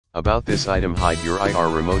About this item: hide your IR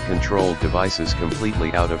remote controlled devices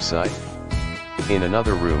completely out of sight. In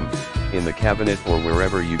another room, in the cabinet or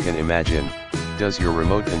wherever you can imagine. Does your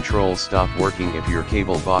remote control stop working if your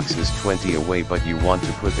cable box is 20 away but you want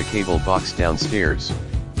to put the cable box downstairs?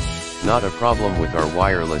 Not a problem with our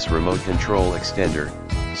wireless remote control extender,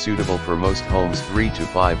 suitable for most homes 3 to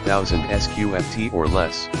 5,000 sqft or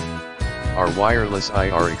less. Our wireless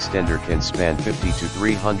IR extender can span 50 to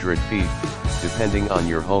 300 feet, depending on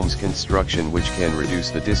your home's construction, which can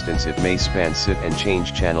reduce the distance it may span. Sit and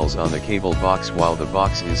change channels on the cable box while the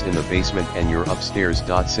box is in the basement and you're upstairs.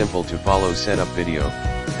 Simple to follow setup video,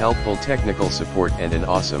 helpful technical support and an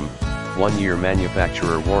awesome 1-year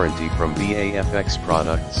manufacturer warranty from BAFX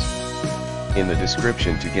products. In the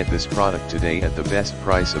description to get this product today at the best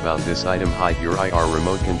price. About this item: hide your IR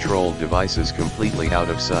remote controlled devices completely out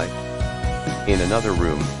of sight. In another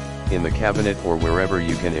room, in the cabinet or wherever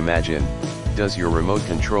you can imagine. Does your remote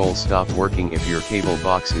control stop working if your cable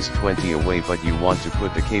box is 20 away but you want to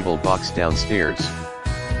put the cable box downstairs?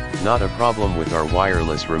 Not a problem with our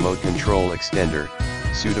wireless remote control extender,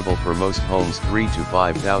 suitable for most homes 3 to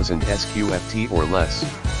 5,000 sqft or less.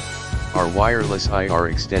 Our wireless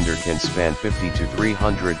IR extender can span 50 to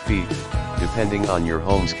 300 feet, depending on your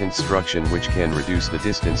home's construction, which can reduce the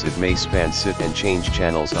distance it may span. Sit and change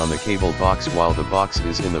channels on the cable box while the box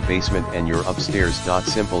is in the basement and you're upstairs.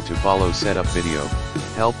 Simple to follow setup video,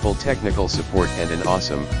 helpful technical support and an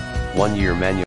awesome 1-year manufacturer